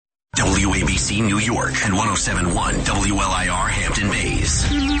WABC New York and 107.1 WLIR Hampton Bays.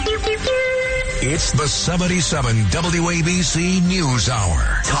 It's the 77 WABC News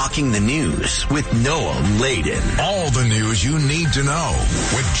Hour. Talking the news with Noam Laden. All the news you need to know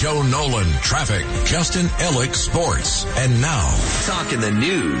with Joe Nolan, traffic, Justin Ellick, sports. And now, Talking the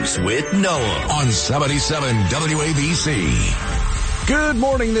news with Noam on 77 WABC. Good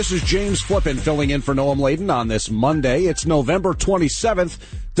morning. This is James Flippin filling in for Noam Laden on this Monday. It's November 27th.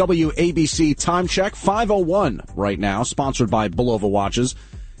 WABC time check 5:01 right now, sponsored by Bulova Watches.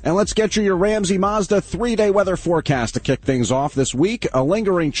 And let's get you your Ramsey Mazda 3-day weather forecast to kick things off this week. A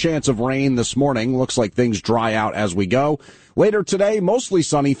lingering chance of rain this morning. Looks like things dry out as we go. Later today, mostly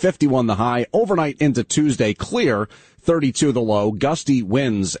sunny, 51 the high. Overnight into Tuesday, clear, 32 the low. Gusty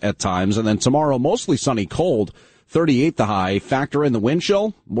winds at times. And then tomorrow, mostly sunny, cold, 38 the high. Factor in the wind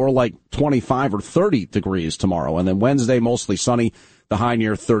chill, more like 25 or 30 degrees tomorrow. And then Wednesday, mostly sunny, the high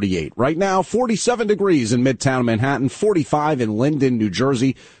near 38. Right now, 47 degrees in Midtown Manhattan, 45 in Linden, New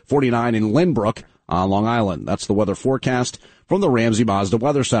Jersey, 49 in Lynbrook on Long Island. That's the weather forecast from the Ramsey Mazda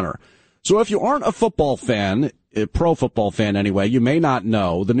Weather Center. So if you aren't a football fan, a pro football fan anyway, you may not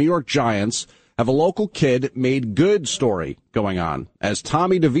know the New York Giants have a local kid made good story going on, as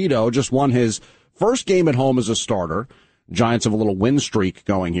Tommy DeVito just won his first game at home as a starter. Giants have a little win streak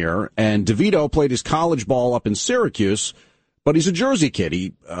going here, and DeVito played his college ball up in Syracuse. But he's a Jersey kid.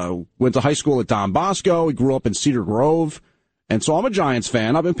 He went to high school at Don Bosco. He grew up in Cedar Grove. And so I'm a Giants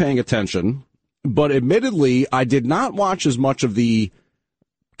fan. I've been paying attention. But admittedly, I did not watch as much of the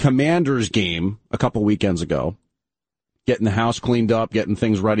Commanders game a couple weekends ago. Getting the house cleaned up, getting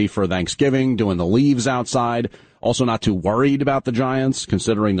things ready for Thanksgiving, doing the leaves outside. Also not too worried about the Giants,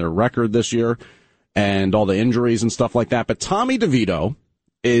 considering their record this year and all the injuries and stuff like that. But Tommy DeVito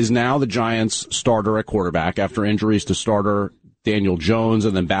is now the Giants' starter at quarterback after injuries to starter Daniel Jones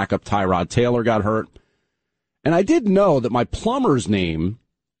and then backup Tyrod Taylor got hurt. And I did know that my plumber's name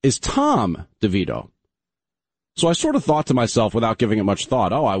is Tom DeVito. So I sort of thought to myself without giving it much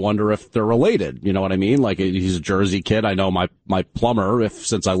thought, I wonder if they're related. You know what I mean? Like, he's a Jersey kid. I know my plumber,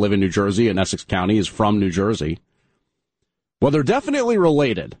 since I live in New Jersey and Essex County, is from New Jersey. Well, they're definitely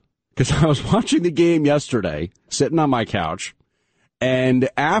related, because I was watching the game yesterday, sitting on my couch. And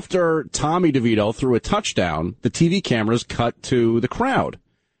after Tommy DeVito threw a touchdown, the TV cameras cut to the crowd,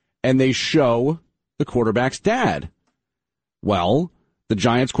 and they show the quarterback's dad. Well, the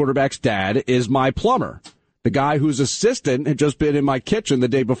Giants quarterback's dad is my plumber, the guy whose assistant had just been in my kitchen the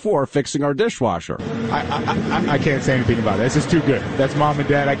day before fixing our dishwasher. I can't say anything about it. That's just too good. That's mom and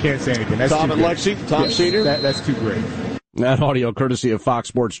dad. I can't say anything. That's Tom too and good. Lexi, Tom Senior? That's too great. That audio courtesy of Fox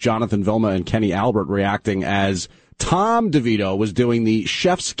Sports' Jonathan Vilma and Kenny Albert reacting as Tom DeVito was doing the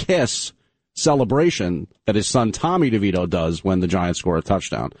chef's kiss celebration that his son Tommy DeVito does when the Giants score a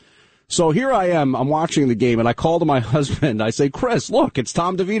touchdown. So here I am, I'm watching the game, and I call to my husband. I say, Chris, look, it's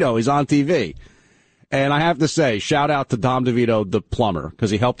Tom DeVito. He's on TV. And I have to say, shout out to Tom DeVito, the plumber, because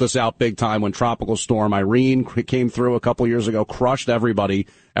he helped us out big time when Tropical Storm Irene came through a couple years ago, crushed everybody.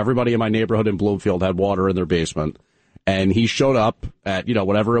 Everybody in my neighborhood in Bloomfield had water in their basement. And he showed up at,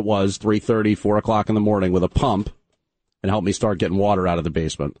 whatever it was, 3:30, 4 o'clock in the morning with a pump, and helped me start getting water out of the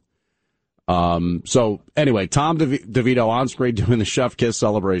basement. So anyway, Tom DeVito on screen doing the chef kiss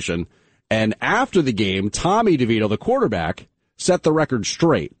celebration. And after the game, Tommy DeVito, the quarterback, set the record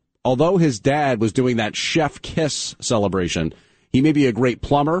straight. Although his dad was doing that chef kiss celebration, he may be a great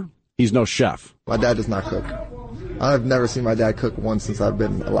plumber. He's no chef. My dad does not cook. I've never seen my dad cook once since I've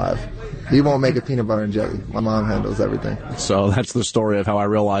been alive. He won't make a peanut butter and jelly. My mom handles everything. So that's the story of how I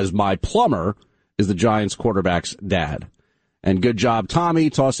realized my plumber is the Giants quarterback's dad. And good job, Tommy,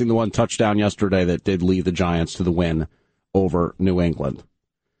 tossing the one touchdown yesterday that did lead the Giants to the win over New England.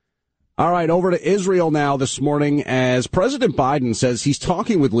 All right, over to Israel now this morning, as President Biden says he's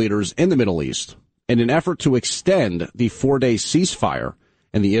talking with leaders in the Middle East in an effort to extend the 4-day ceasefire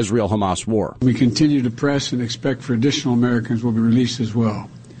in the Israel-Hamas war. We continue to press and expect for additional Americans will be released as well.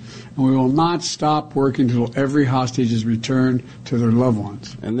 And we will not stop working until every hostage is returned to their loved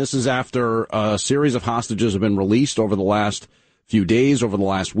ones. And this is after a series of hostages have been released over the last few days, over the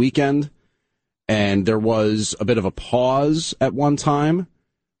last weekend. And there was a bit of a pause at one time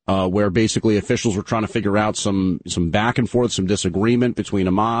where basically officials were trying to figure out some back and forth, some disagreement between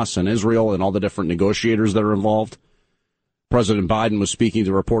Hamas and Israel and all the different negotiators that are involved. President Biden was speaking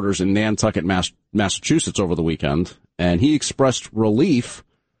to reporters in Nantucket, Massachusetts over the weekend, and he expressed relief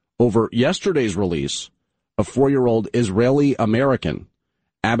over yesterday's release of 4-year-old Israeli-American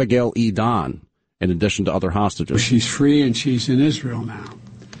Abigail E. Don, in addition to other hostages. She's free and she's in Israel now.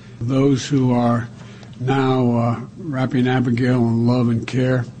 Those who are now wrapping Abigail in love and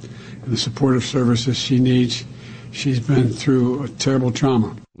care and the supportive services she needs. She's been through a terrible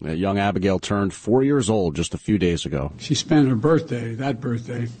trauma. Young Abigail turned 4 years old just a few days ago. She spent her birthday, and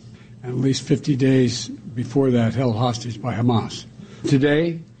at least 50 days before that, held hostage by Hamas.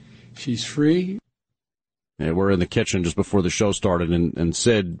 Today, she's free. Yeah, we're in the kitchen just before the show started, and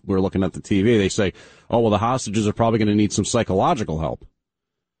Sid, we're looking at the TV. They say, oh, well, the hostages are probably going to need some psychological help.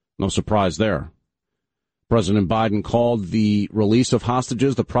 No surprise there. President Biden called the release of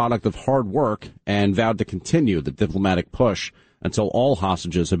hostages the product of hard work and vowed to continue the diplomatic push until all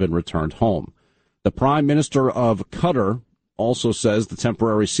hostages have been returned home. The Prime Minister of Qatar also says the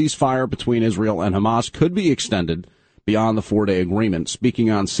temporary ceasefire between Israel and Hamas could be extended beyond the 4-day agreement.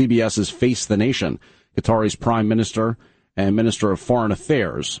 Speaking on CBS's Face the Nation, Qatari's Prime Minister and Minister of Foreign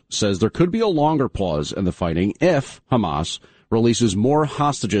Affairs says there could be a longer pause in the fighting if Hamas releases more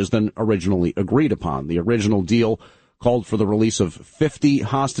hostages than originally agreed upon. The original deal called for the release of 50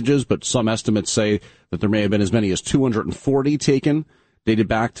 hostages, but some estimates say that there may have been as many as 240 taken, dated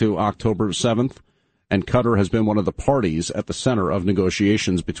back to October 7th. And Qatar has been one of the parties at the center of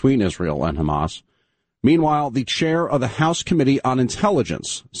negotiations between Israel and Hamas. Meanwhile, the chair of the House Committee on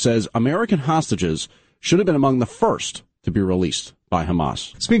Intelligence says American hostages should have been among the first to be released by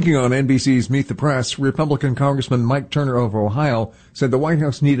Hamas. Speaking on NBC's Meet the Press, Republican Congressman Mike Turner of Ohio said the White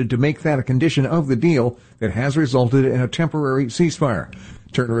House needed to make that a condition of the deal that has resulted in a temporary ceasefire.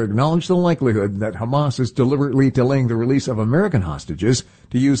 Turner acknowledged the likelihood that Hamas is deliberately delaying the release of American hostages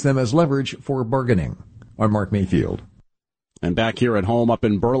to use them as leverage for bargaining. I'm Mark Mayfield. And back here at home up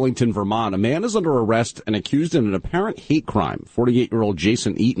in Burlington, Vermont, a man is under arrest and accused in an apparent hate crime. 48-year-old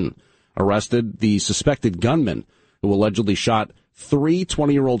Jason Eaton arrested the suspected gunman who allegedly shot 3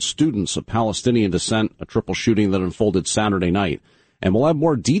 20-year-old students of Palestinian descent, a triple shooting that unfolded Saturday night. And we'll have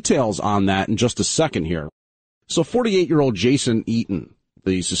more details on that in just a second here. So 48-year-old Jason Eaton,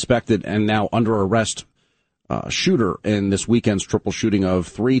 the suspected and now under arrest shooter in this weekend's triple shooting of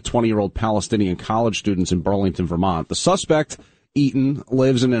 3 20-year-old Palestinian college students in Burlington, Vermont. The suspect, Eaton,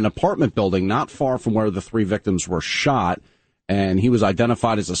 lives in an apartment building not far from where the 3 victims were shot, and he was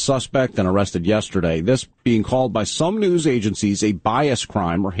identified as a suspect and arrested yesterday. This being called by some news agencies a bias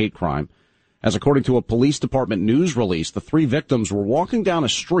crime or hate crime. As according to a police department news release, the 3 victims were walking down a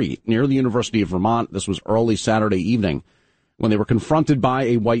street near the University of Vermont. This was early Saturday evening when they were confronted by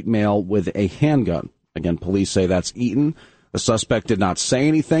a white male with a handgun. Again, police say that's Eaton. The suspect did not say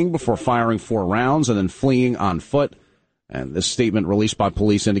anything before firing 4 rounds and then fleeing on foot. And this statement released by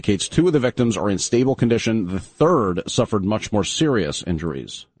police indicates 2 of the victims are in stable condition. The 3rd suffered much more serious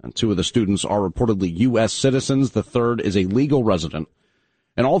injuries. And 2 of the students are reportedly U.S. citizens. The 3rd is a legal resident.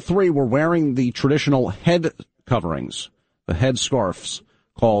 And all 3 were wearing the traditional head coverings, the head scarves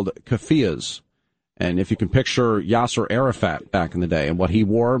called keffiyehs. And if you can picture Yasser Arafat back in the day and what he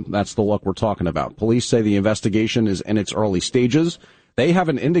wore, that's the look we're talking about. Police say the investigation is in its early stages. They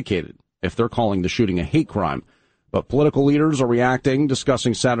haven't indicated if they're calling the shooting a hate crime. But political leaders are reacting,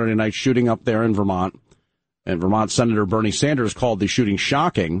 discussing Saturday night's shooting up there in Vermont. And Vermont Senator Bernie Sanders called the shooting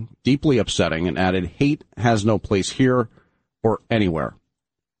shocking, deeply upsetting, and added, hate has no place here or anywhere.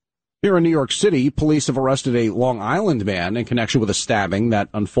 Here in New York City, police have arrested a Long Island man in connection with a stabbing that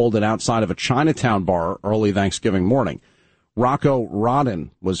unfolded outside of a Chinatown bar early Thanksgiving morning. Rocco Rodden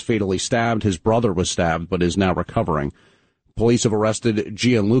was fatally stabbed. His brother was stabbed, but is now recovering. Police have arrested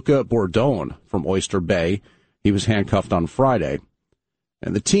Gianluca Bordone from Oyster Bay. He was handcuffed on Friday.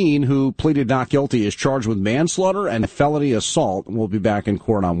 And the teen, who pleaded not guilty, is charged with manslaughter and felony assault and will be back in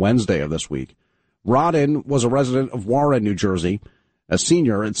court on Wednesday of this week. Rodden was a resident of Warren, New Jersey, a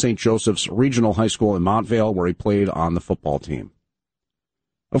senior at St. Joseph's Regional High School in Montvale, where he played on the football team.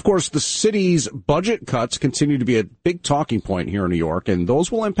 Of course, the city's budget cuts continue to be a big talking point here in New York, and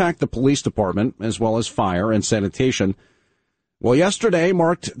those will impact the police department as well as fire and sanitation. Well, yesterday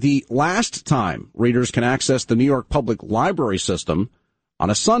marked the last time readers can access the New York Public Library system on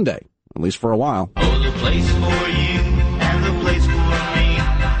a Sunday, at least for a while. Oh, the place for you and the place for me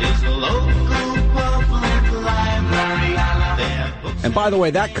is the local public library. And by the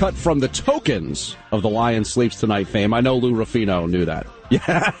way, that cut from the tokens of the Lion Sleeps Tonight fame. I know Lou Ruffino knew that.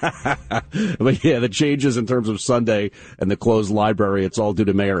 Yeah. But yeah, the changes in terms of Sunday and the closed library, it's all due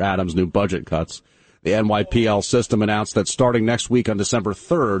to Mayor Adams' new budget cuts. The NYPL system announced that starting next week on December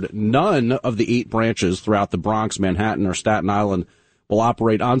 3rd, none of the 8 branches throughout the Bronx, Manhattan, or Staten Island will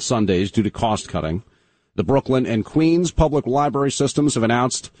operate on Sundays due to cost cutting. The Brooklyn and Queens public library systems have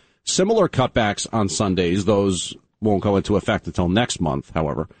announced similar cutbacks on Sundays. Those won't go into effect until next month,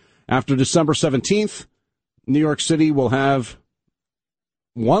 however. After December 17th, New York City will have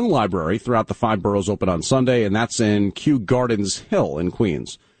one library throughout the 5 boroughs open on Sunday, and that's in Kew Gardens Hill in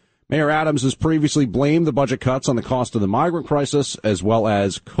Queens. Mayor Adams has previously blamed the budget cuts on the cost of the migrant crisis, as well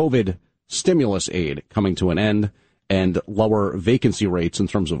as COVID stimulus aid coming to an end and lower vacancy rates in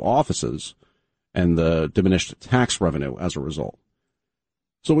terms of offices and the diminished tax revenue as a result.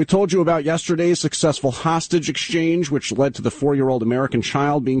 So we told you about yesterday's successful hostage exchange, which led to the 4-year-old American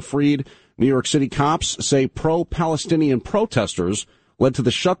child being freed. New York City cops say pro-Palestinian protesters led to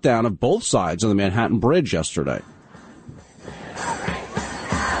the shutdown of both sides of the Manhattan Bridge yesterday.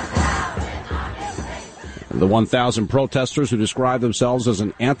 The 1,000 protesters who describe themselves as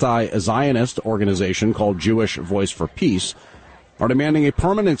an anti-Zionist organization called Jewish Voice for Peace are demanding a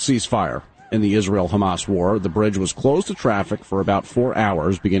permanent ceasefire in the Israel-Hamas war. The bridge was closed to traffic for about 4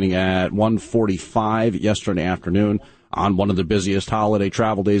 hours, beginning at 1:45 yesterday afternoon on one of the busiest holiday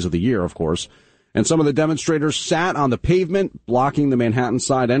travel days of the year, of course. And some of the demonstrators sat on the pavement, blocking the Manhattan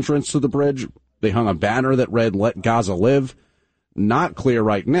side entrance to the bridge. They hung a banner that read, "Let Gaza live." Not clear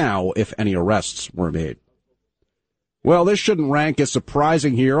right now if any arrests were made. Well, this shouldn't rank as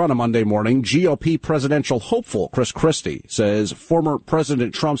surprising here on a Monday morning. GOP presidential hopeful Chris Christie says former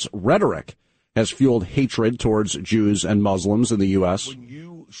President Trump's rhetoric has fueled hatred towards Jews and Muslims in the U.S. When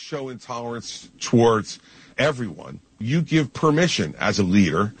you show intolerance towards everyone, you give permission as a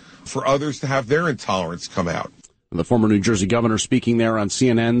leader for others to have their intolerance come out. The former New Jersey governor speaking there on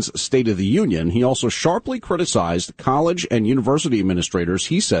CNN's State of the Union, he also sharply criticized college and university administrators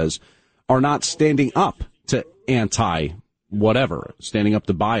he says are not standing up to anti-whatever, standing up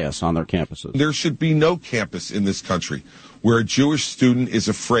to bias on their campuses. There should be no campus in this country where a Jewish student is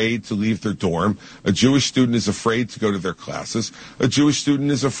afraid to leave their dorm, a Jewish student is afraid to go to their classes, a Jewish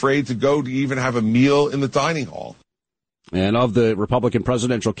student is afraid to go to even have a meal in the dining hall. And of the Republican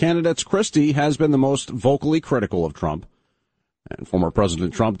presidential candidates, Christie has been the most vocally critical of Trump. And former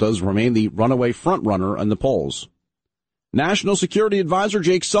President Trump does remain the runaway frontrunner in the polls. National Security Advisor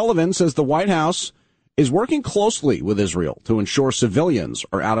Jake Sullivan says the White House is working closely with Israel to ensure civilians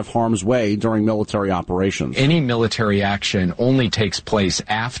are out of harm's way during military operations. Any military action only takes place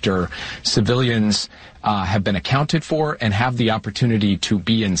after civilians have been accounted for and have the opportunity to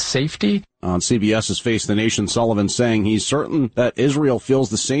be in safety. On CBS's Face the Nation, Sullivan saying he's certain that Israel feels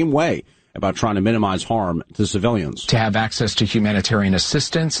the same way about trying to minimize harm to civilians. To have access to humanitarian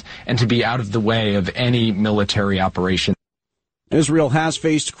assistance and to be out of the way of any military operation. Israel has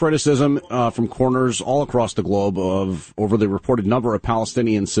faced criticism from corners all across the globe over the reported number of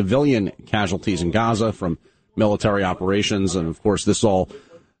Palestinian civilian casualties in Gaza from military operations. And, of course, this all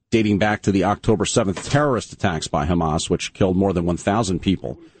dating back to the October 7th terrorist attacks by Hamas, which killed more than 1,000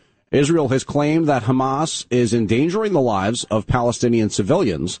 people. Israel has claimed that Hamas is endangering the lives of Palestinian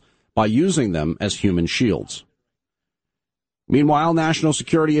civilians by using them as human shields. Meanwhile, National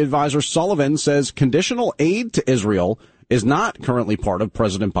Security Advisor Sullivan says conditional aid to Israel is not currently part of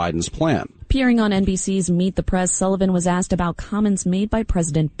President Biden's plan. Appearing on NBC's Meet the Press, Sullivan was asked about comments made by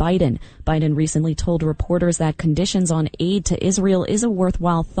President Biden. Biden recently told reporters that conditions on aid to Israel is a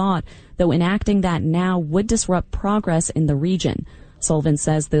worthwhile thought, though enacting that now would disrupt progress in the region. Sullivan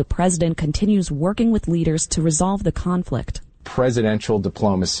says the president continues working with leaders to resolve the conflict. Presidential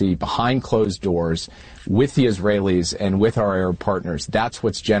diplomacy behind closed doors with the Israelis and with our Arab partners. That's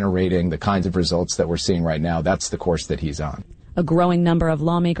what's generating the kinds of results that we're seeing right now. That's the course that he's on. A growing number of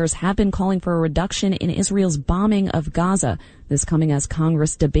lawmakers have been calling for a reduction in Israel's bombing of Gaza. This coming as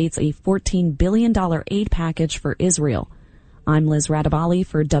Congress debates a $14 billion aid package for Israel. I'm Liz Radabali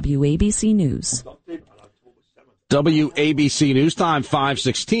for WABC News. WABC News Time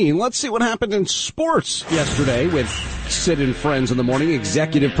 5:16. Let's see what happened in sports yesterday with Sid and Friends in the Morning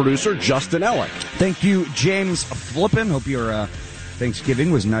executive producer Justin Ellick. Thank you, James Flippin. Hope your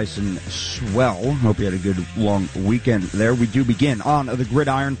Thanksgiving was nice and swell. Hope you had a good long weekend there. We do begin on the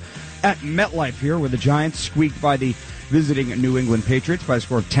gridiron at MetLife here, where the Giants squeaked by the visiting New England Patriots by a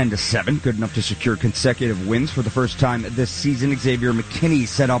score of 10-7. Good enough to secure consecutive wins for the first time this season. Xavier McKinney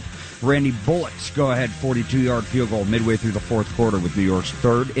set up Randy Bullock's go-ahead 42-yard field goal midway through the fourth quarter with New York's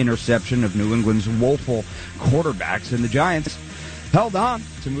third interception of New England's woeful quarterbacks. And the Giants held on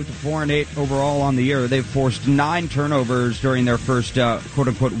to move to 4-8 overall on the year. They've forced 9 turnovers during their first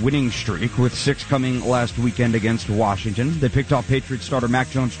quote-unquote winning streak, with 6 coming last weekend against Washington. They picked off Patriots starter Mac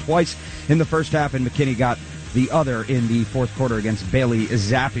Jones twice in the first half, and McKinney got the other in the fourth quarter against Bailey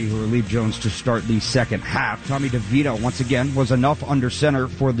Zappi, who relieved Jones to start the second half. Tommy DeVito, once again, was enough under center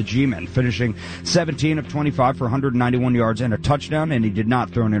for the G-men, finishing 17 of 25 for 191 yards and a touchdown, and he did not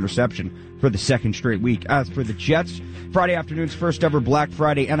throw an interception for the second straight week. As for the Jets, Friday afternoon's first ever Black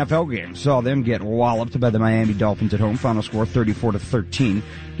Friday NFL game saw them get walloped by the Miami Dolphins at home. Final score 34-13.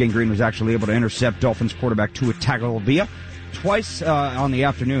 Gang Green was actually able to intercept Dolphins quarterback Tua Tagovailoa twice on the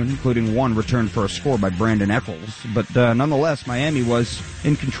afternoon, including one return for a score by Brandon Eccles. But nonetheless, Miami was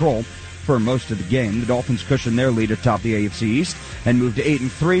in control for most of the game. The Dolphins cushioned their lead atop the AFC East and moved to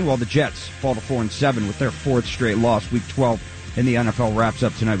 8-3, while the Jets fall to 4-7 with their fourth straight loss. Week 12 in the NFL wraps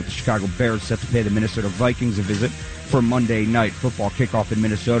up tonight with the Chicago Bears set to pay the Minnesota Vikings a visit for Monday Night Football. Kickoff in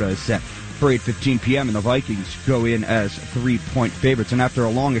Minnesota is set for 8:15 p.m., and the Vikings go in as 3-point favorites. And after a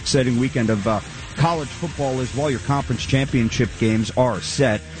long, exciting weekend of college football as well, your conference championship games are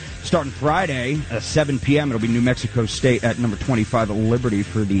set. Starting Friday at 7 p.m., it'll be New Mexico State at number 25 at Liberty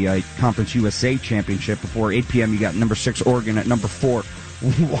for the Conference USA Championship. Before 8 p.m., you got number 6 Oregon at number 4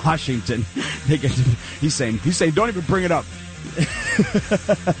 Washington. He's saying, don't even bring it up.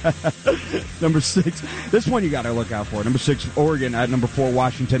 Number 6. This one you got to look out for. Number 6 Oregon at number 4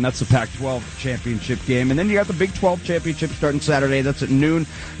 Washington. That's the Pac-12 championship game. And then you got the Big 12 championship starting Saturday. That's at noon.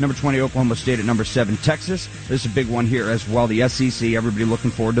 Number 20 Oklahoma State at number 7 Texas. There's a big one here as well. The SEC. Everybody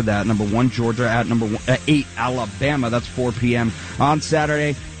looking forward to that. Number 1 Georgia at number 8 Alabama. That's 4 p.m. on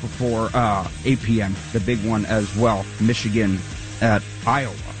Saturday before 8 p.m. The big one as well. Michigan at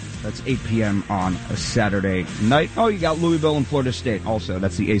Iowa. That's 8 p.m. on a Saturday night. Oh, you got Louisville and Florida State also.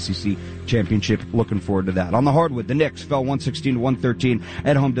 That's the ACC championship. Looking forward to that. On the hardwood, the Knicks fell 116-113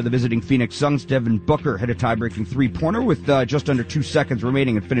 at home to the visiting Phoenix Suns. Devin Booker hit a tie-breaking three-pointer with just under 2 seconds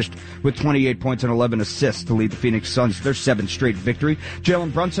remaining and finished with 28 points and 11 assists to lead the Phoenix Suns to their 7th straight victory.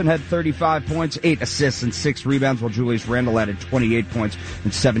 Jalen Brunson had 35 points, 8 assists, and 6 rebounds, while Julius Randle added 28 points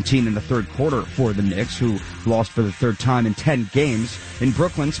and 17 in the third quarter for the Knicks, who lost for the third time in 10 games. In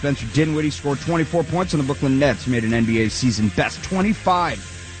Brooklyn, Spencer Dinwiddie scored 24 points, and the Brooklyn Nets made an NBA season best 25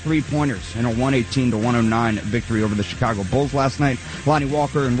 3-pointers in a 118-109 victory over the Chicago Bulls last night. Lonnie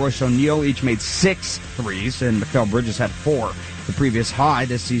Walker and Royce O'Neal each made 6 threes, and Mikal Bridges had 4. The previous high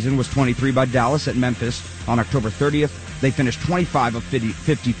this season was 23 by Dallas at Memphis on October 30th. They finished 25 of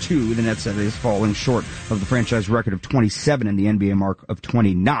 52. The Nets is falling short of the franchise record of 27 and the NBA mark of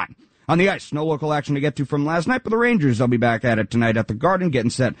 29. On the ice, no local action to get to from last night, but the Rangers, they'll be back at it tonight at the Garden,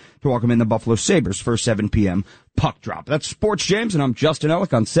 getting set to welcome in the Buffalo Sabres for a 7 p.m. puck drop. That's Sports James, and I'm Justin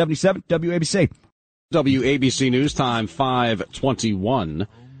Ellick on 77 WABC. WABC News Time, 5:21.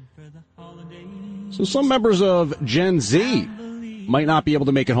 So some members of Gen Z might not be able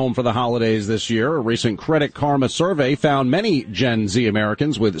to make it home for the holidays this year. A recent Credit Karma survey found many Gen Z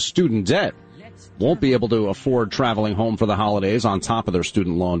Americans with student debt won't be able to afford traveling home for the holidays on top of their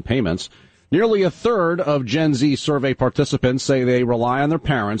student loan payments. Nearly a third of Gen Z survey participants say they rely on their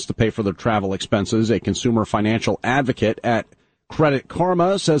parents to pay for their travel expenses. A consumer financial advocate at Credit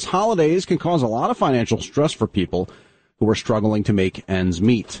Karma says holidays can cause a lot of financial stress for people who are struggling to make ends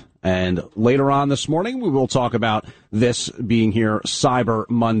meet. And later on this morning, we will talk about this being here Cyber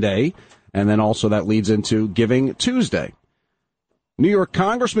Monday, and then also that leads into Giving Tuesday. New York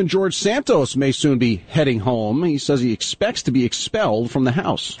Congressman George Santos may soon be heading home. He says he expects to be expelled from the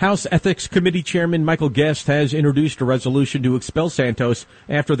House. House Ethics Committee Chairman Michael Guest has introduced a resolution to expel Santos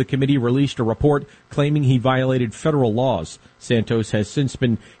after the committee released a report claiming he violated federal laws. Santos has since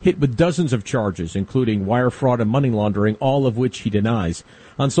been hit with dozens of charges, including wire fraud and money laundering, all of which he denies.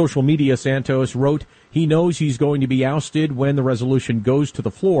 On social media, Santos wrote he knows he's going to be ousted when the resolution goes to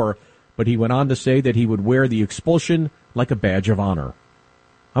the floor, but he went on to say that he would wear the expulsion like a badge of honor.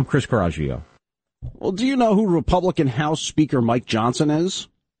 I'm Chris Coraggio. Well, do you know who Republican House Speaker Mike Johnson is?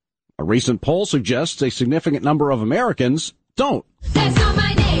 A recent poll suggests a significant number of Americans don't. That's not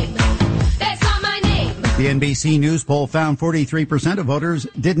my name. That's not my name. The NBC News poll found 43% of voters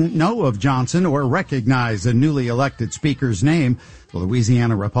didn't know of Johnson or recognize the newly elected speaker's name. The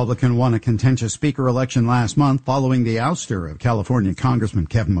Louisiana Republican won a contentious speaker election last month following the ouster of California Congressman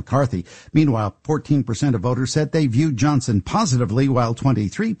Kevin McCarthy. Meanwhile, 14% of voters said they viewed Johnson positively, while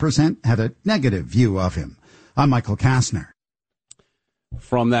 23% had a negative view of him. I'm Michael Kastner.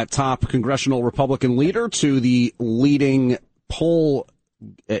 From that top congressional Republican leader to the leading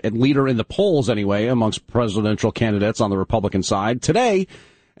leader in the polls anyway amongst presidential candidates on the Republican side. Today,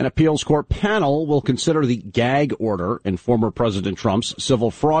 an appeals court panel will consider the gag order in former President Trump's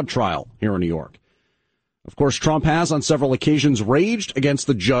civil fraud trial here in New York. Of course, Trump has on several occasions raged against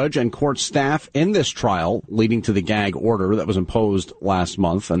the judge and court staff in this trial, leading to the gag order that was imposed last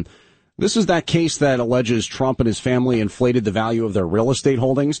month. And this is that case that alleges Trump and his family inflated the value of their real estate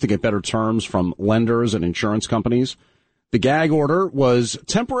holdings to get better terms from lenders and insurance companies. The gag order was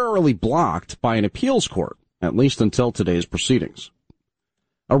temporarily blocked by an appeals court, at least until today's proceedings.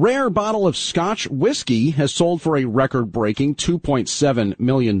 A rare bottle of Scotch whiskey has sold for a record-breaking $2.7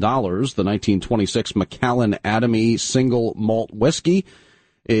 million. The 1926 Macallan Adamy single malt whiskey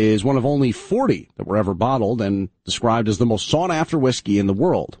is one of only 40 that were ever bottled and described as the most sought-after whiskey in the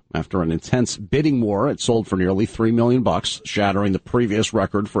world. After an intense bidding war, it sold for nearly $3 million, shattering the previous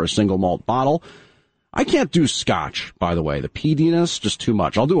record for a single malt bottle. I can't do Scotch, by the way. The peatiness, just too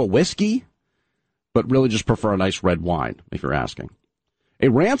much. I'll do a whiskey, but really just prefer a nice red wine, if you're asking. A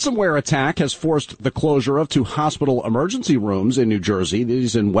ransomware attack has forced the closure of 2 hospital emergency rooms in New Jersey.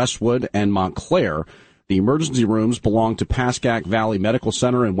 These in Westwood and Montclair. The emergency rooms belong to Pascack Valley Medical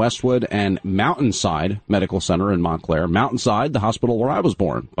Center in Westwood and Mountainside Medical Center in Montclair. Mountainside, the hospital where I was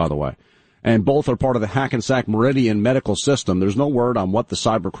born, by the way. And both are part of the Hackensack Meridian medical system. There's no word on what the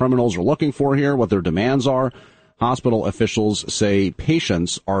cyber criminals are looking for here, what their demands are. Hospital officials say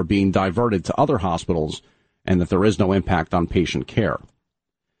patients are being diverted to other hospitals and that there is no impact on patient care.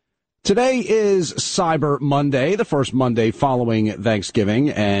 Today is Cyber Monday, the first Monday following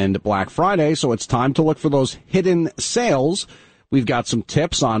Thanksgiving and Black Friday, so it's time to look for those hidden sales. We've got some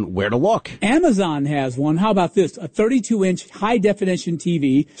tips on where to look. Amazon has one. How about this? A 32-inch high-definition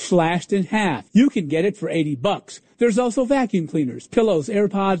TV slashed in half. You can get it for $80. There's also vacuum cleaners, pillows,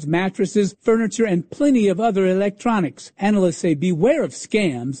 AirPods, mattresses, furniture, and plenty of other electronics. Analysts say beware of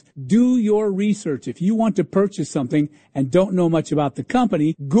scams. Do your research. If you want to purchase something and don't know much about the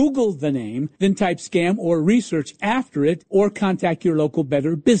company, Google the name, then type scam or research after it, or contact your local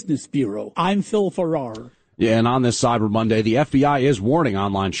Better Business Bureau. I'm Phil Farrar. Yeah, and on this Cyber Monday, the FBI is warning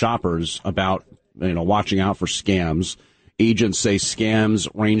online shoppers about, watching out for scams. Agents say scams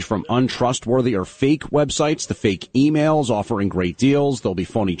range from untrustworthy or fake websites to fake emails offering great deals. There'll be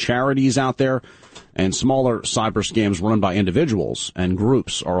phony charities out there, and smaller cyber scams run by individuals and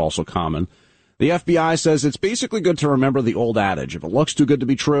groups are also common. The FBI says it's basically good to remember the old adage. If it looks too good to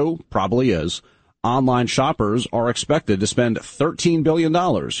be true, probably is. Online shoppers are expected to spend $13 billion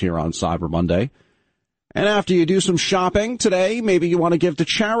here on Cyber Monday. And after you do some shopping today, maybe you want to give to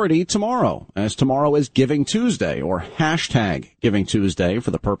charity tomorrow, as tomorrow is Giving Tuesday, or hashtag Giving Tuesday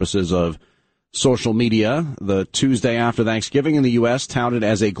for the purposes of social media. The Tuesday after Thanksgiving in the U.S. touted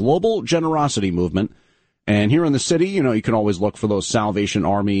as a global generosity movement. And here in the city, you can always look for those Salvation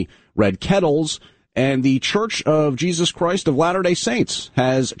Army red kettles. And the Church of Jesus Christ of Latter-day Saints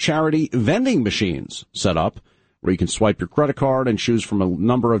has charity vending machines set up, where you can swipe your credit card and choose from a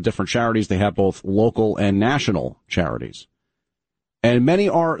number of different charities. They have both local and national charities. And many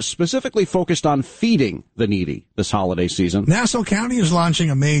are specifically focused on feeding the needy this holiday season. Nassau County is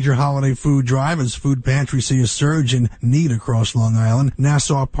launching a major holiday food drive as food pantries see a surge in need across Long Island.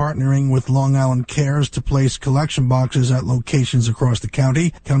 Nassau partnering with Long Island Cares to place collection boxes at locations across the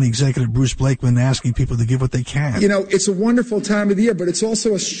county. County Executive Bruce Blakeman asking people to give what they can. It's a wonderful time of the year, but it's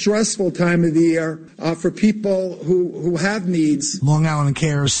also a stressful time of the year for people who have needs. Long Island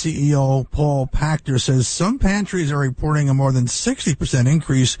Cares CEO Paul Pachter says some pantries are reporting a more than 60%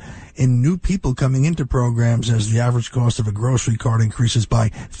 increase in new people coming into programs as the average cost of a grocery cart increases by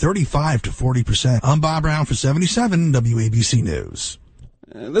 35 to 40%. I'm Bob Brown for 77 WABC News.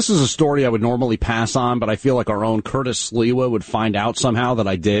 This is a story I would normally pass on, but I feel like our own Curtis Sliwa would find out somehow that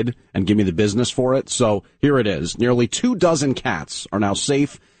I did and give me the business for it. So here it is. Nearly 24 cats are now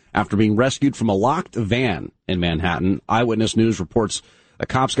safe after being rescued from a locked van in Manhattan. Eyewitness News reports the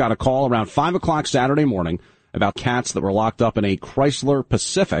cops got a call around 5 o'clock Saturday morning about cats that were locked up in a Chrysler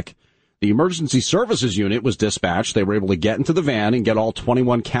Pacific. The emergency services unit was dispatched. They were able to get into the van and get all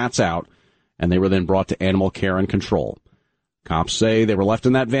 21 cats out, and they were then brought to animal care and control. Cops say they were left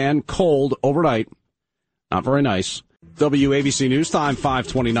in that van cold overnight. Not very nice. WABC News Time,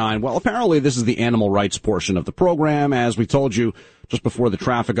 5:29. Well, apparently this is the animal rights portion of the program. As we told you just before the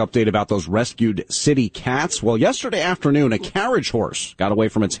traffic update about those rescued city cats. Well, yesterday afternoon, a carriage horse got away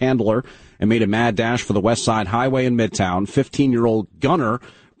from its handler and made a mad dash for the West Side Highway in Midtown. 15-year-old Gunner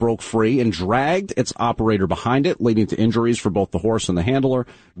broke free and dragged its operator behind it, leading to injuries for both the horse and the handler.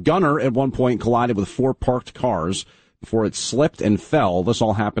 Gunner, at one point, collided with 4 parked cars before it slipped and fell. This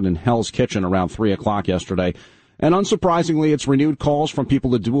all happened in Hell's Kitchen around 3 o'clock yesterday. And unsurprisingly, it's renewed calls from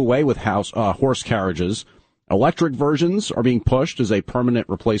people to do away with horse carriages. Electric versions are being pushed as a permanent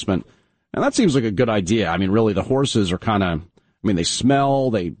replacement. And that seems like a good idea. I mean, really, the horses are kind of, they smell,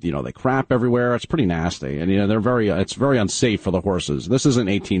 they crap everywhere. It's pretty nasty. And, it's very unsafe for the horses. This isn't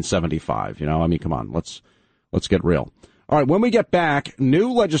 1875, come on, let's get real. All right, when we get back,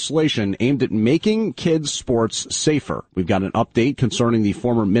 new legislation aimed at making kids' sports safer. We've got an update concerning the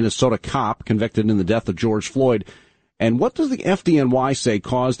former Minnesota cop convicted in the death of George Floyd. And what does the FDNY say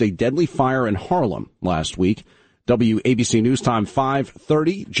caused a deadly fire in Harlem last week? WABC News Time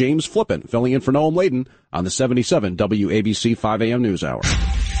 5:30. James Flippin filling in for Noam Laden on the 77 WABC 5 a.m. News Hour.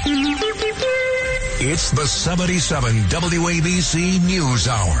 It's the 77 WABC News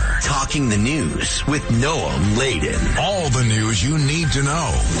Hour. Talking the news with Noam Laden. All the news you need to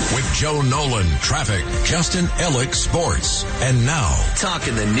know with Joe Nolan, traffic, Justin Ellick, sports. And now,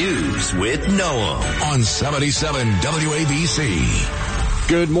 Talking the news with Noam on 77 WABC.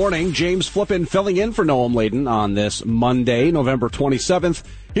 Good morning. James Flippin filling in for Noam Laden on this Monday, November 27th.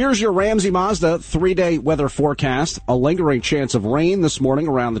 Here's your Ramsey Mazda 3-day weather forecast. A lingering chance of rain this morning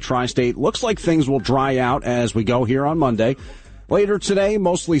around the tri-state. Looks like things will dry out as we go here on Monday. Later today,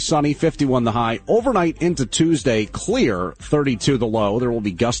 mostly sunny, 51 the high. Overnight into Tuesday, clear, 32 the low. There will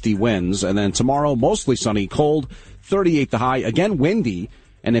be gusty winds. And then tomorrow, mostly sunny, cold, 38 the high. Again, windy.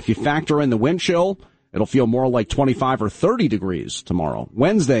 And if you factor in the wind chill, it'll feel more like 25 or 30 degrees tomorrow.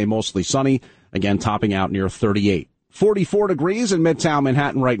 Wednesday, mostly sunny, again topping out near 38. 44 degrees in Midtown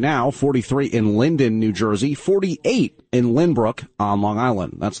Manhattan right now, 43 in Linden, New Jersey, 48 in Lynbrook on Long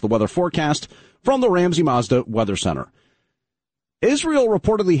Island. That's the weather forecast from the Ramsey Mazda Weather Center. Israel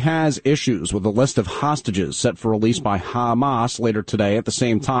reportedly has issues with a list of hostages set for release by Hamas later today. At the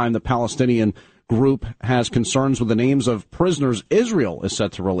same time, the Palestinian group has concerns with the names of prisoners Israel is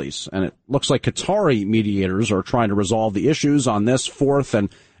set to release. And it looks like Qatari mediators are trying to resolve the issues on this fourth and,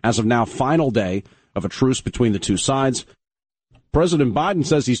 as of now, final day of a truce between the two sides. President Biden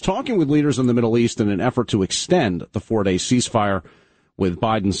says he's talking with leaders in the Middle East in an effort to extend the 4-day ceasefire, with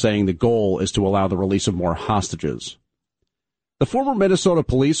Biden saying the goal is to allow the release of more hostages. The former Minnesota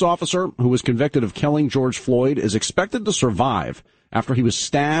police officer who was convicted of killing George Floyd is expected to survive after he was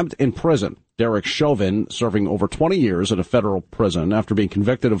stabbed in prison. Derek Chauvin, serving over 20 years at a federal prison after being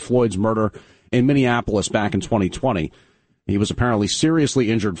convicted of Floyd's murder in Minneapolis back in 2020. He was apparently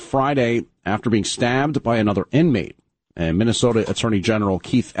seriously injured Friday after being stabbed by another inmate. And Minnesota Attorney General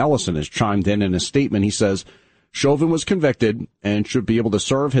Keith Ellison has chimed in a statement. He says Chauvin was convicted and should be able to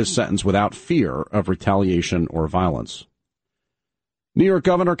serve his sentence without fear of retaliation or violence. New York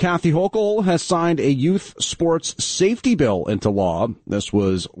Governor Kathy Hochul has signed a youth sports safety bill into law. This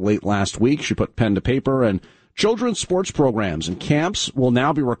was late last week. She put pen to paper, and children's sports programs and camps will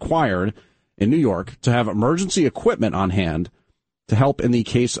now be required in New York to have emergency equipment on hand to help in the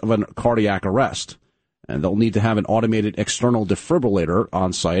case of a cardiac arrest. And they'll need to have an automated external defibrillator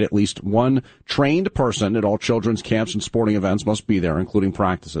on site. At least one trained person at all children's camps and sporting events must be there, including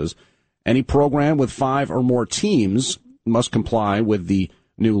practices. Any program with 5 or more teams must comply with the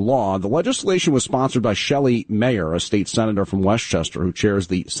new law. The legislation was sponsored by Shelley Mayer, a state senator from Westchester, who chairs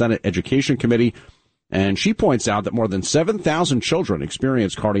the Senate Education Committee. And she points out that more than 7,000 children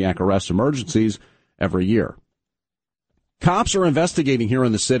experience cardiac arrest emergencies every year. Cops are investigating here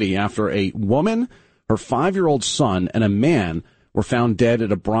in the city after a woman, her 5-year-old son, and a man were found dead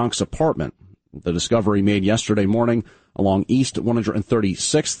at a Bronx apartment. The discovery made yesterday morning along East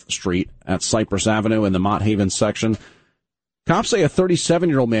 136th Street at Cypress Avenue in the Mott Haven section. Cops say a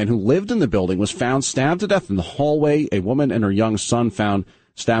 37-year-old man who lived in the building was found stabbed to death in the hallway. A woman and her young son found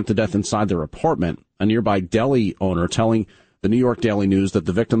stabbed to death inside their apartment. A nearby deli owner telling the New York Daily News that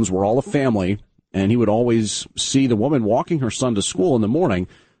the victims were all a family, and he would always see the woman walking her son to school in the morning.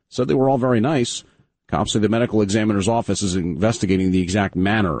 Said they were all very nice. Cops say the medical examiner's office is investigating the exact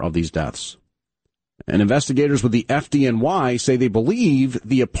manner of these deaths. And investigators with the FDNY say they believe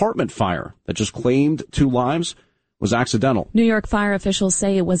the apartment fire that just claimed 2 lives was accidental. New York fire officials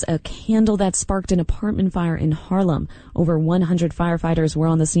say it was a candle that sparked an apartment fire in Harlem. Over 100 firefighters were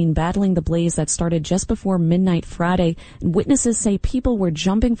on the scene battling the blaze that started just before midnight Friday. And witnesses say people were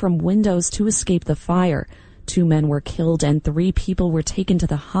jumping from windows to escape the fire. 2 men were killed and 3 people were taken to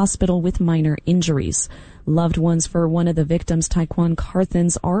the hospital with minor injuries. Loved ones for one of the victims, Taekwon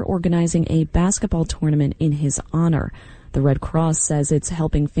Carthens, are organizing a basketball tournament in his honor. The Red Cross says it's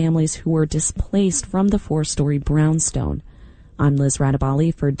helping families who were displaced from the 4-story brownstone. I'm Liz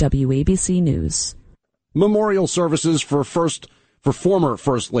Radabali for WABC News. Memorial services for former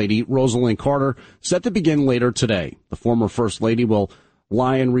First Lady Rosalind Carter set to begin later today. The former First Lady will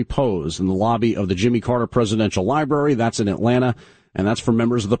lie in repose in the lobby of the Jimmy Carter Presidential Library. That's in Atlanta, and that's for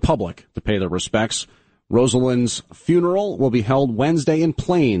members of the public to pay their respects. Rosalind's funeral will be held Wednesday in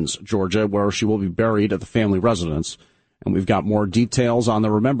Plains, Georgia, where she will be buried at the family residence. And we've got more details on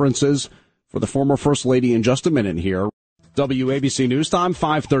the remembrances for the former First Lady in just a minute here. WABC News Time,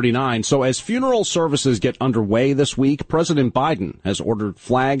 5:39. So as funeral services get underway this week, President Biden has ordered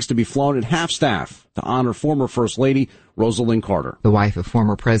flags to be flown at half-staff to honor former First Lady Rosalind Carter. The wife of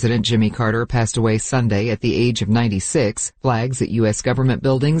former President Jimmy Carter passed away Sunday at the age of 96. Flags at U.S. government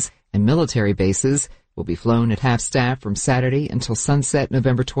buildings and military bases will be flown at half-staff from Saturday until sunset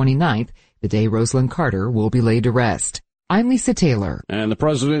November 29th, the day Rosalind Carter will be laid to rest. I'm Lisa Taylor. And the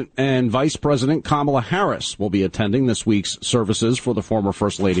President and Vice President Kamala Harris will be attending this week's services for the former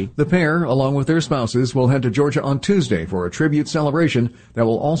First Lady. The pair, along with their spouses, will head to Georgia on Tuesday for a tribute celebration that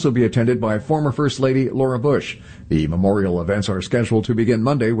will also be attended by former First Lady Laura Bush. The memorial events are scheduled to begin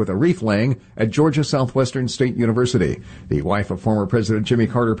Monday with a wreath laying at Georgia Southwestern State University. The wife of former President Jimmy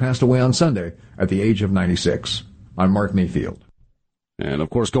Carter passed away on Sunday at the age of 96. I'm Mark Mayfield. And,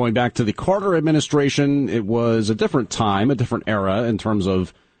 of course, going back to the Carter administration, it was a different time, a different era in terms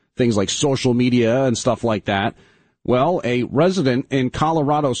of things like social media and stuff like that. Well, a resident in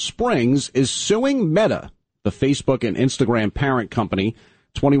Colorado Springs is suing Meta, the Facebook and Instagram parent company.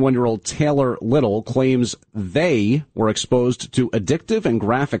 21-year-old Taylor Little claims they were exposed to addictive and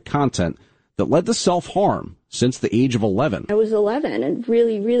graphic content that led to self-harm since the age of 11. I was 11 and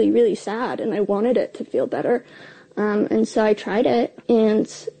really, really, really sad, and I wanted it to feel better. And so I tried it, and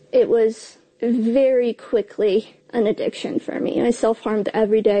it was very quickly an addiction for me. I self-harmed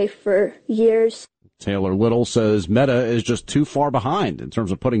every day for years. Taylor Little says Meta is just too far behind in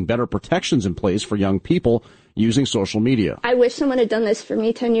terms of putting better protections in place for young people using social media. I wish someone had done this for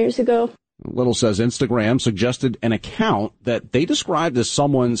me 10 years ago. Little says Instagram suggested an account that they described as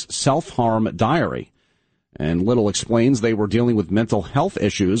someone's self-harm diary. And Little explains they were dealing with mental health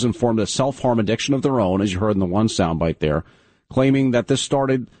issues and formed a self-harm addiction of their own, as you heard in the one soundbite there, claiming that this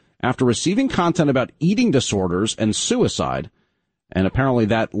started after receiving content about eating disorders and suicide. And apparently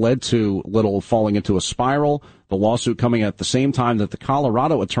that led to Little falling into a spiral, the lawsuit coming at the same time that the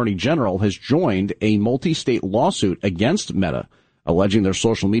Colorado Attorney General has joined a multi-state lawsuit against Meta, alleging their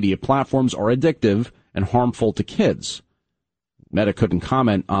social media platforms are addictive and harmful to kids. Meta couldn't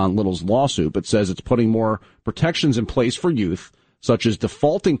comment on Little's lawsuit, but says it's putting more protections in place for youth, such as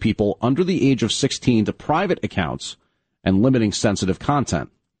defaulting people under the age of 16 to private accounts and limiting sensitive content.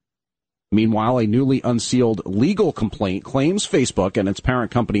 Meanwhile, a newly unsealed legal complaint claims Facebook and its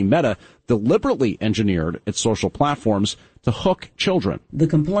parent company Meta deliberately engineered its social platforms to hook children. The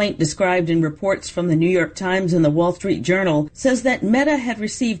complaint, described in reports from the New York Times and the Wall Street Journal, says that Meta had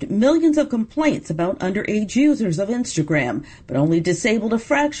received millions of complaints about underage users of Instagram, but only disabled a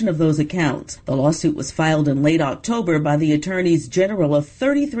fraction of those accounts. The lawsuit was filed in late October by the attorneys general of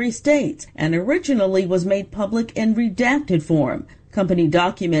 33 states and originally was made public in redacted form. Company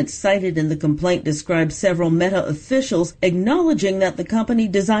documents cited in the complaint describe several Meta officials acknowledging that the company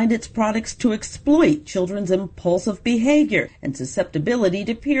designed its products to exploit children's impulsive behavior and susceptibility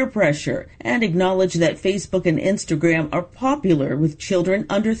to peer pressure, and acknowledge that Facebook and Instagram are popular with children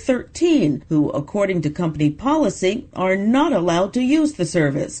under 13 who, according to company policy, are not allowed to use the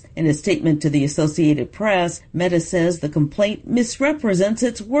service. In a statement to the Associated Press, Meta says the complaint misrepresents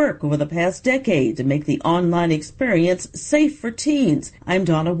its work over the past decade to make the online experience safe for teens. I'm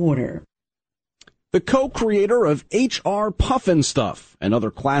Donna Warder. The co-creator of H.R. Puffin Stuff and other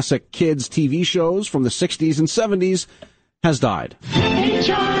classic kids' TV shows from the 60s and 70s has died.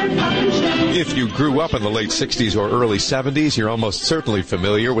 If you grew up in the late 60s or early 70s, you're almost certainly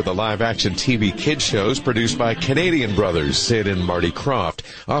familiar with the live-action TV kids shows produced by Canadian brothers Sid and Marty Krofft,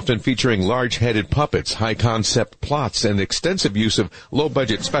 often featuring large-headed puppets, high-concept plots, and extensive use of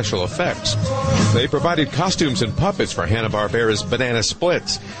low-budget special effects. They provided costumes and puppets for Hanna-Barbera's Banana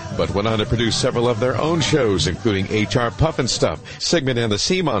Splits, but went on to produce several of their own shows, including H.R. Puffin Stuff, Sigmund and the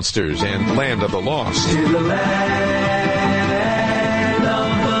Sea Monsters, and Land of the Lost.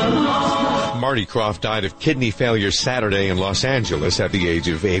 Marty Krofft died of kidney failure Saturday in Los Angeles at the age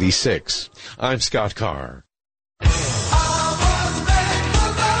of 86. I'm Scott Carr.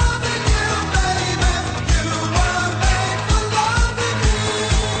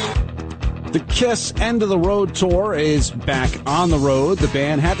 The Kiss End of the Road tour is back on the road. The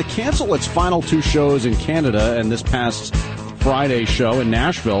band had to cancel its final two shows in Canada and this past Friday's show in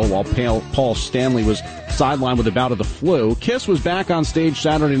Nashville while Paul Stanley was sidelined with a bout of the flu. Kiss was back on stage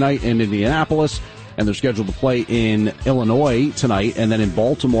Saturday night in Indianapolis, and they're scheduled to play in Illinois tonight and then in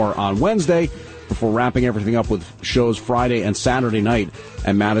Baltimore on Wednesday before wrapping everything up with shows Friday and Saturday night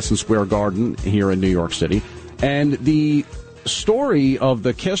at Madison Square Garden here in New York City. And the story of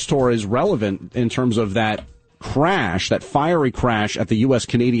the Kiss tour is relevant in terms of that crash, that fiery crash at the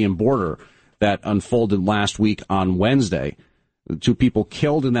U.S.-Canadian border that unfolded last week on Wednesday. The two people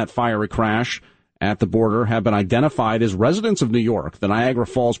killed in that fiery crash at the border have been identified as residents of New York. The Niagara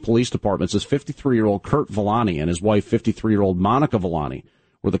Falls Police Department says 53-year-old Kurt Villani and his wife, 53-year-old Monica Villani,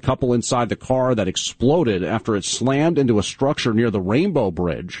 were the couple inside the car that exploded after it slammed into a structure near the Rainbow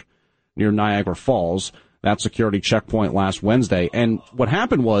Bridge near Niagara Falls. That security checkpoint last Wednesday. And what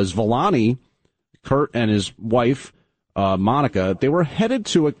happened was Villani, Kurt, and his wife, Monica, they were headed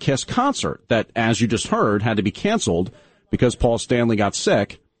to a Kiss concert that, as you just heard, had to be canceled because Paul Stanley got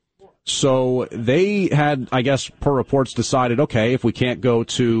sick. So they had, I guess, per reports, decided, okay, if we can't go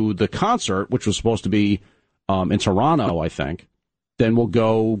to the concert, which was supposed to be in Toronto, I think, then we'll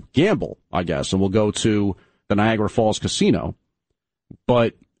go gamble, I guess, and we'll go to the Niagara Falls Casino.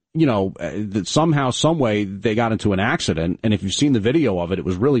 But, somehow, some way, they got into an accident, and if you've seen the video of it, it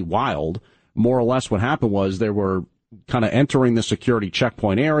was really wild. More or less what happened was they were kind of entering the security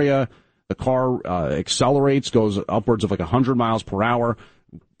checkpoint area. The car accelerates, goes upwards of like 100 miles per hour,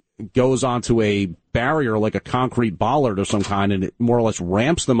 goes onto a barrier like a concrete bollard of some kind, and it more or less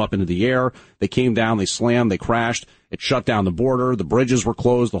ramps them up into the air. They came down, they slammed, they crashed. It shut down the border. The bridges were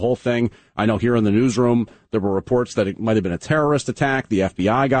closed, the whole thing. I know here in the newsroom, there were reports that it might have been a terrorist attack. The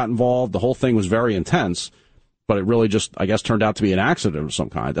FBI got involved. The whole thing was very intense, but it really just, I guess, turned out to be an accident of some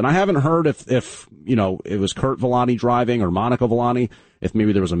kind. And I haven't heard if it was Kurt Villani driving or Monica Villani, if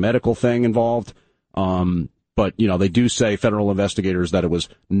maybe there was a medical thing involved. But, they do say, federal investigators, that it was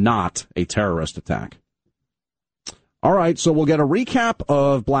not a terrorist attack. All right, so we'll get a recap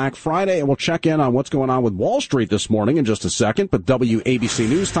of Black Friday, and we'll check in on what's going on with Wall Street this morning in just a second. But WABC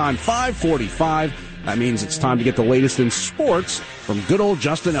News Time, 5:45. That means it's time to get the latest in sports from good old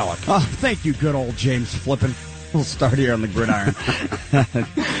Justin Ellick. Oh, thank you, good old James Flippin. We'll start here on the gridiron.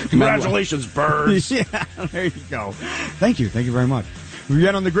 Congratulations, Birds. Yeah, there you go. Thank you very much. We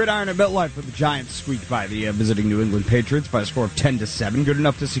get on the gridiron at MetLife with the Giants squeaked by the visiting New England Patriots by a score of 10-7. Good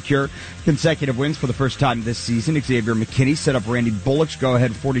enough to secure consecutive wins for the first time this season. Xavier McKinney set up Randy Bullock's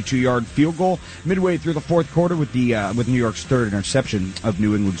go-ahead 42-yard field goal midway through the fourth quarter with New York's third interception of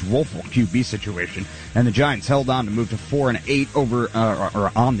New England's woeful QB situation. And the Giants held on to move to 4-8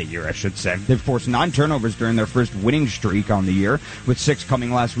 or on the year, I should say. They've forced 9 turnovers during their first winning streak on the year, with 6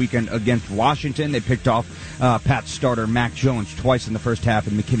 coming last weekend against Washington. They picked off Pat's starter Mac Jones twice in the first half,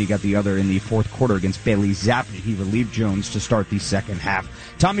 and McKinney got the other in the fourth quarter against Bailey Zappi. He relieved Jones to start the second half.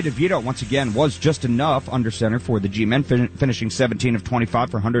 Tommy DeVito, once again, was just enough under center for the G-men, finishing 17 of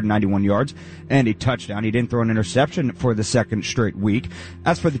 25 for 191 yards and a touchdown. He didn't throw an interception for the second straight week.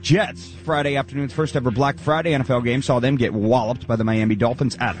 As for the Jets, Friday afternoon's first ever Black Friday NFL game saw them get walloped by the Miami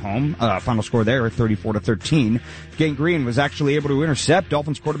Dolphins at home. Final score there, 34-13. Gang Green was actually able to intercept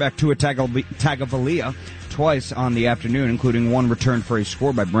Dolphins quarterback Tua Tagovailoa twice on the afternoon, including one return for a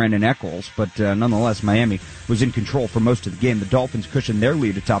score by Brandon Echols. But nonetheless, Miami was in control for most of the game. The Dolphins cushioned their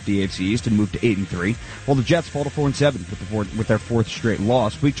lead atop the AFC East and moved to 8-3, while the Jets fall to 4-7 with their fourth straight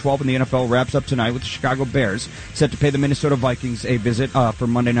loss. Week 12 in the NFL wraps up tonight with the Chicago Bears set to pay the Minnesota Vikings a visit for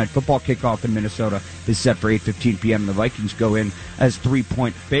Monday Night Football. Kickoff in Minnesota is set for 8:15 p.m. The Vikings go in as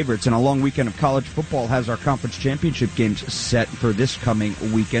 3-point favorites. And a long weekend of college football has our conference championship games set for this coming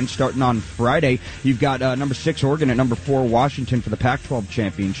weekend. Starting on Friday, you've got number 6 Oregon at number 4 Washington for the Pac-12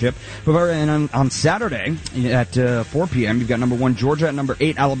 championship. And on Saturday at 4 p.m., you've got number 1 Georgia at number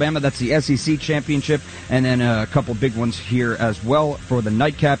 8 Alabama. That's the SEC championship. And then a couple big ones here as well for the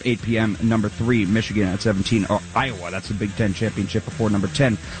nightcap, 8 p.m. number 3 Michigan at 17 Iowa. That's the Big Ten championship before number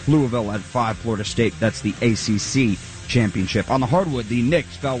 10 Louisville at 5 Florida State. That's the ACC championship. On the hardwood, the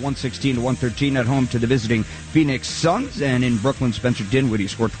Knicks fell 116-113 at home to the visiting Phoenix Suns, and in Brooklyn, Spencer Dinwiddie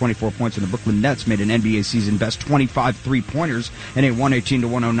scored 24 points, and the Brooklyn Nets made an NBA season best 25 three-pointers in a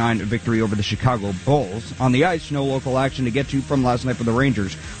 118-109 victory over the Chicago Bulls. On the ice, no local action to get to from last night for the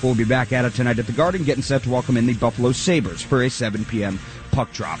Rangers. We'll be back at it tonight at the Garden, getting set to welcome in the Buffalo Sabres for a 7 p.m.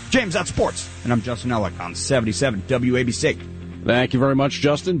 puck drop. James, that's sports, and I'm Justin Ellick on 77 WABC. Thank you very much,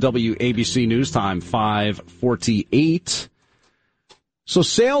 Justin. WABC News Time, 5:48. So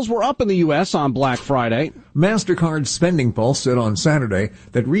sales were up in the U.S. on Black Friday. MasterCard's Spending Pulse said on Saturday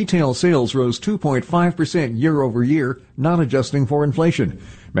that retail sales rose 2.5% year over year, not adjusting for inflation.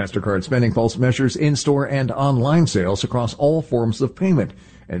 MasterCard Spending Pulse measures in-store and online sales across all forms of payment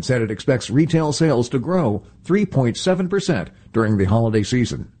and said it expects retail sales to grow 3.7% during the holiday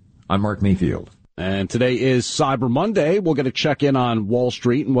season. I'm Mark Mayfield. And today is Cyber Monday. We're going to check in on Wall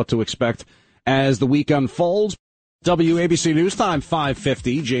Street and what to expect as the week unfolds. WABC News Time,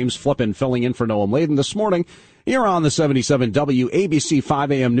 5:50. James Flippin filling in for Noam Laden this morning here on the 77 WABC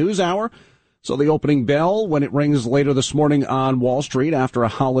 5 a.m. News Hour. So the opening bell, when it rings later this morning on Wall Street after a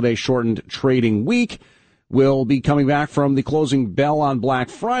holiday-shortened trading week, will be coming back from the closing bell on Black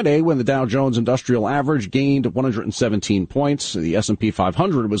Friday when the Dow Jones Industrial Average gained 117 points. The S&P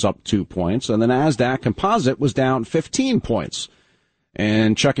 500 was up 2 points, and the NASDAQ Composite was down 15 points.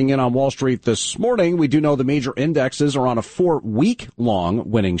 And checking in on Wall Street this morning, we do know the major indexes are on a 4-week-long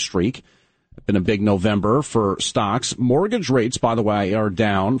winning streak. It's been a big November for stocks. Mortgage rates, by the way, are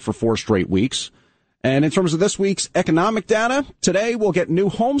down for 4 straight weeks. And in terms of this week's economic data, today we'll get new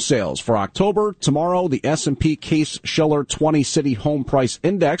home sales for October. Tomorrow, the S&P Case-Shiller 20 City Home Price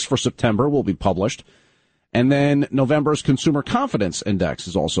Index for September will be published. And then November's Consumer Confidence Index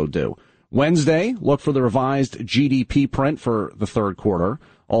is also due. Wednesday, look for the revised GDP print for the third quarter.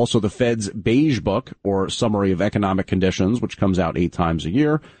 Also, the Fed's Beige Book, or Summary of Economic Conditions, which comes out 8 times a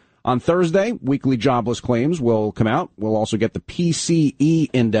year. On Thursday, weekly jobless claims will come out. We'll also get the PCE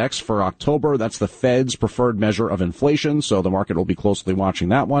index for October. That's the Fed's preferred measure of inflation, so the market will be closely watching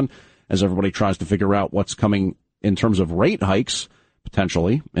that one as everybody tries to figure out what's coming in terms of rate hikes,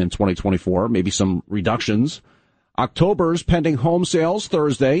 potentially, in 2024, maybe some reductions. October's pending home sales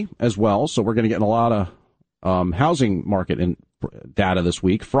Thursday as well, so we're going to get a lot of housing market data this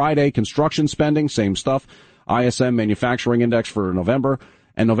week. Friday, construction spending, same stuff. ISM Manufacturing Index for November.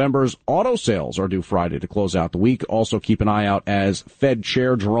 And November's auto sales are due Friday to close out the week. Also keep an eye out as Fed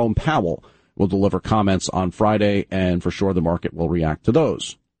Chair Jerome Powell will deliver comments on Friday, and for sure the market will react to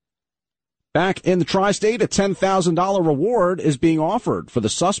those. Back in the tri-state, a $10,000 reward is being offered for the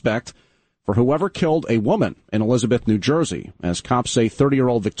suspect for whoever killed a woman in Elizabeth, New Jersey, as cops say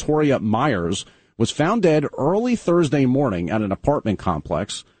 30-year-old Victoria Myers was found dead early Thursday morning at an apartment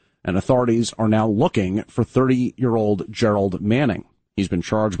complex, and authorities are now looking for 30-year-old Gerald Manning. He's been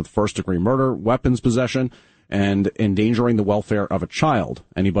charged with first-degree murder, weapons possession, and endangering the welfare of a child.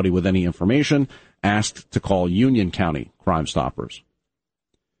 Anybody with any information asked to call Union County Crime Stoppers.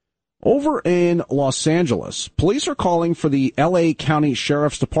 Over in Los Angeles, police are calling for the L.A. County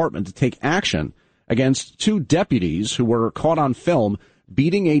Sheriff's Department to take action against 2 deputies who were caught on film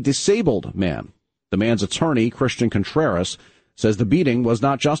beating a disabled man. The man's attorney, Christian Contreras, says the beating was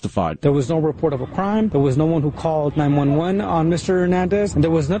not justified. There was no report of a crime. There was no one who called 911 on Mr. Hernandez. And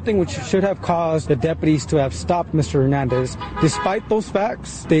there was nothing which should have caused the deputies to have stopped Mr. Hernandez. Despite those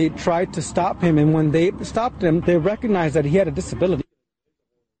facts, they tried to stop him. And when they stopped him, they recognized that he had a disability.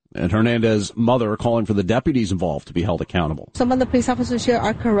 And Hernandez's mother calling for the deputies involved to be held accountable. Some of the police officers here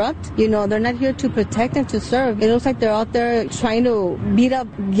are corrupt. You know, they're not here to protect and to serve. It looks like they're out there trying to beat up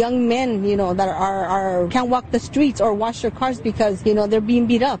young men, you know, that are can't walk the streets or wash their cars because, you know, they're being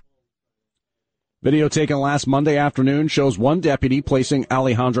beat up. Video taken last Monday afternoon shows one deputy placing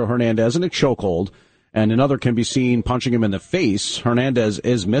Alejandro Hernandez in a chokehold, and another can be seen punching him in the face. Hernandez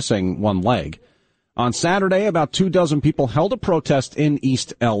is missing one leg. On Saturday, about 24 people held a protest in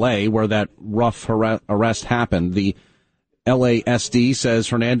East L.A. where that rough arrest happened. The LASD says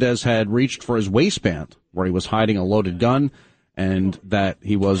Hernandez had reached for his waistband, where he was hiding a loaded gun, and that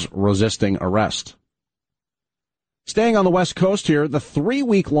he was resisting arrest. Staying on the West Coast here, the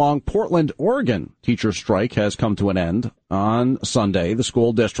 3-week-long Portland, Oregon teacher strike has come to an end. On Sunday, the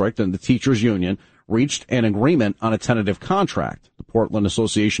school district and the teachers union reached an agreement on a tentative contract. The Portland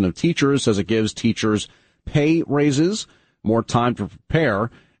Association of Teachers says it gives teachers pay raises, more time to prepare,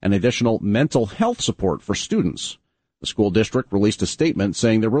 and additional mental health support for students. The school district released a statement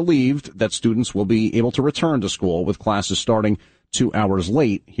saying they're relieved that students will be able to return to school with classes starting 2 hours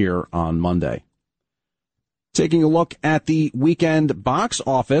late here on Monday. Taking a look at the weekend box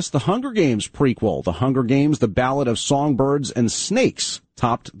office, the Hunger Games prequel, The Hunger Games, The Ballad of Songbirds and Snakes,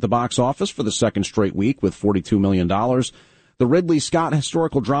 topped the box office for the second straight week with $42 million. The Ridley Scott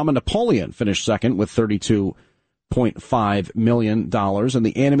historical drama Napoleon finished second with $32.5 million, and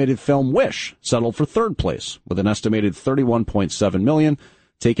the animated film Wish settled for third place with an estimated $31.7 million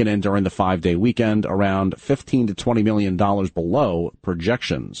taken in during the 5-day weekend, around $15 to $20 million below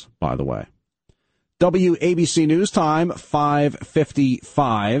projections, by the way. WABC News Time,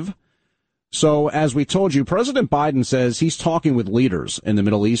 5:55. So, as we told you, President Biden says he's talking with leaders in the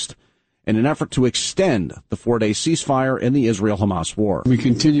Middle East in an effort to extend the 4-day ceasefire in the Israel-Hamas war. We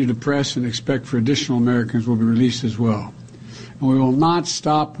continue to press and expect for additional Americans will be released as well. And we will not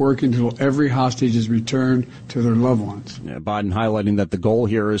stop working until every hostage is returned to their loved ones. Yeah, Biden highlighting that the goal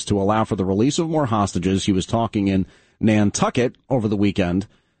here is to allow for the release of more hostages. He was talking in Nantucket over the weekend.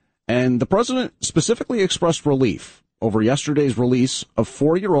 And the president specifically expressed relief over yesterday's release of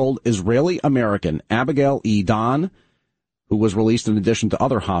 4-year-old Israeli-American Abigail E. Don, who was released in addition to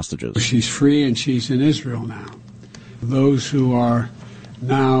other hostages. She's free and she's in Israel now. Those who are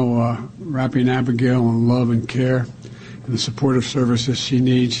now wrapping Abigail in love and care and the supportive services she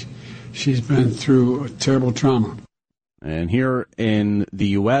needs, she's been through a terrible trauma. And here in the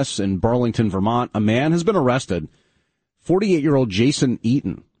U.S., in Burlington, Vermont, a man has been arrested, 48-year-old Jason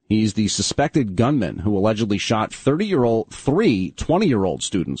Eaton. He's the suspected gunman who allegedly shot three 20-year-old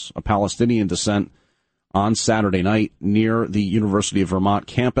students of Palestinian descent on Saturday night near the University of Vermont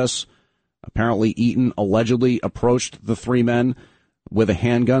campus. Apparently, Eaton allegedly approached the three men with a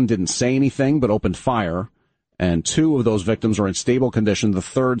handgun, didn't say anything, but opened fire. And 2 of those victims are in stable condition. The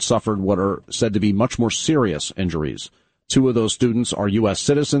third suffered what are said to be much more serious injuries. 2 of those students are U.S.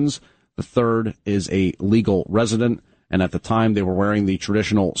 citizens. The third is a legal resident. And at the time, they were wearing the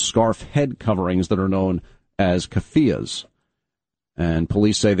traditional scarf head coverings that are known as keffiyehs. And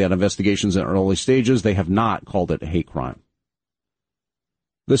police say they had investigations in early stages. They have not called it a hate crime.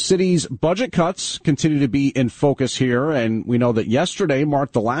 The city's budget cuts continue to be in focus here, and we know that yesterday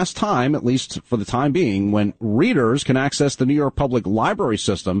marked the last time, at least for the time being, when readers can access the New York Public Library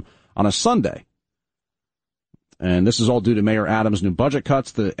system on a Sunday. And this is all due to Mayor Adams' new budget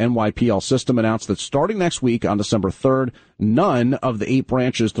cuts. The NYPL system announced that starting next week on December 3rd, none of the 8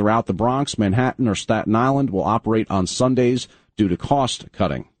 branches throughout the Bronx, Manhattan, or Staten Island will operate on Sundays due to cost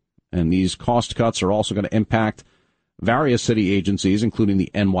cutting. And these cost cuts are also going to impact various city agencies, including the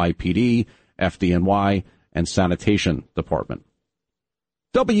NYPD, FDNY, and Sanitation Department.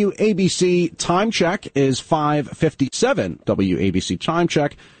 WABC Time Check is 5:57. WABC Time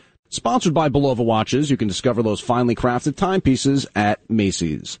Check, sponsored by Bulova Watches. You can discover those finely crafted timepieces at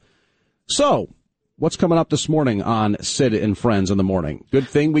Macy's. So, what's coming up this morning on Sid and Friends in the Morning? Good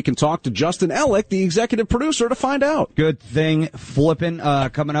thing we can talk to Justin Ellick, the executive producer, to find out. Good thing. Flippin'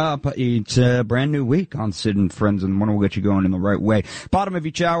 coming up. It's a brand new week on Sid and Friends in the Morning. We'll get you going in the right way. Bottom of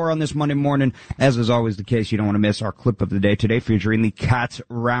each hour on this Monday morning, as is always the case, you don't want to miss our clip of the day today, featuring the Cats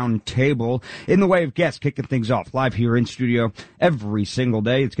Round Table. In the way of guests, kicking things off live here in studio every single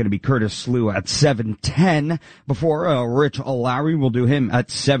day. It's going to be Curtis Slew at 7:10. Before Rich Lowry, we'll do him at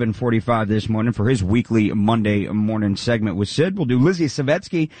 7:45 this morning for his weekly Monday morning segment with Sid. We'll do Lizzie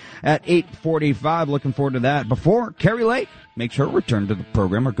Savetsky at 8:45. Looking forward to that. Before Carrie Lake makes her return to the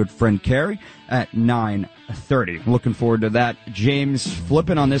program, our good friend Carrie, at 9:30. Looking forward to that. James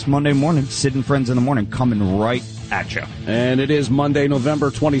Flippin' on this Monday morning. Sid and Friends in the Morning coming right at you. And it is Monday,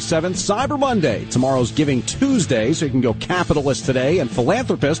 November 27th, Cyber Monday. Tomorrow's Giving Tuesday, so you can go capitalist today and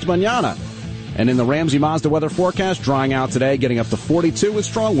philanthropist mañana. And in the Ramsey Mazda weather forecast, drying out today, getting up to 42 with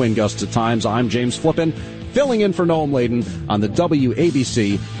strong wind gusts at times. I'm James Flippin, filling in for Noam Layden on the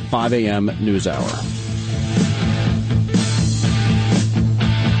WABC 5 a.m. News Hour.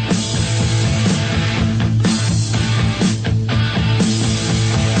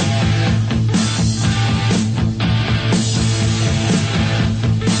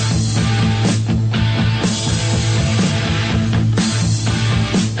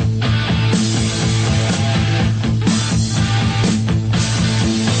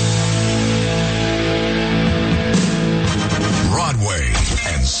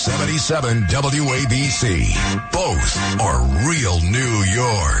 WABC. Both are real New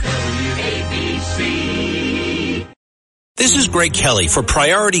York. WABC. This is Greg Kelly for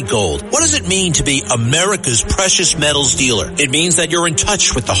Priority Gold. What does it mean to be America's precious metals dealer? It means that you're in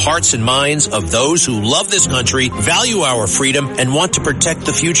touch with the hearts and minds of those who love this country, value our freedom, and want to protect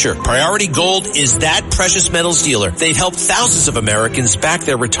the future. Priority Gold is that precious metals dealer. They've helped thousands of Americans back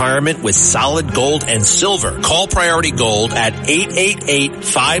their retirement with solid gold and silver. Call Priority Gold at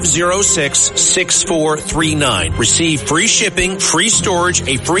 888-506-6439. Receive free shipping, free storage,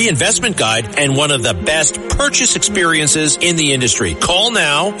 a free investment guide, and one of the best purchase experiences in the industry. Call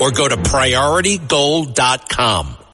now or go to PriorityGold.com.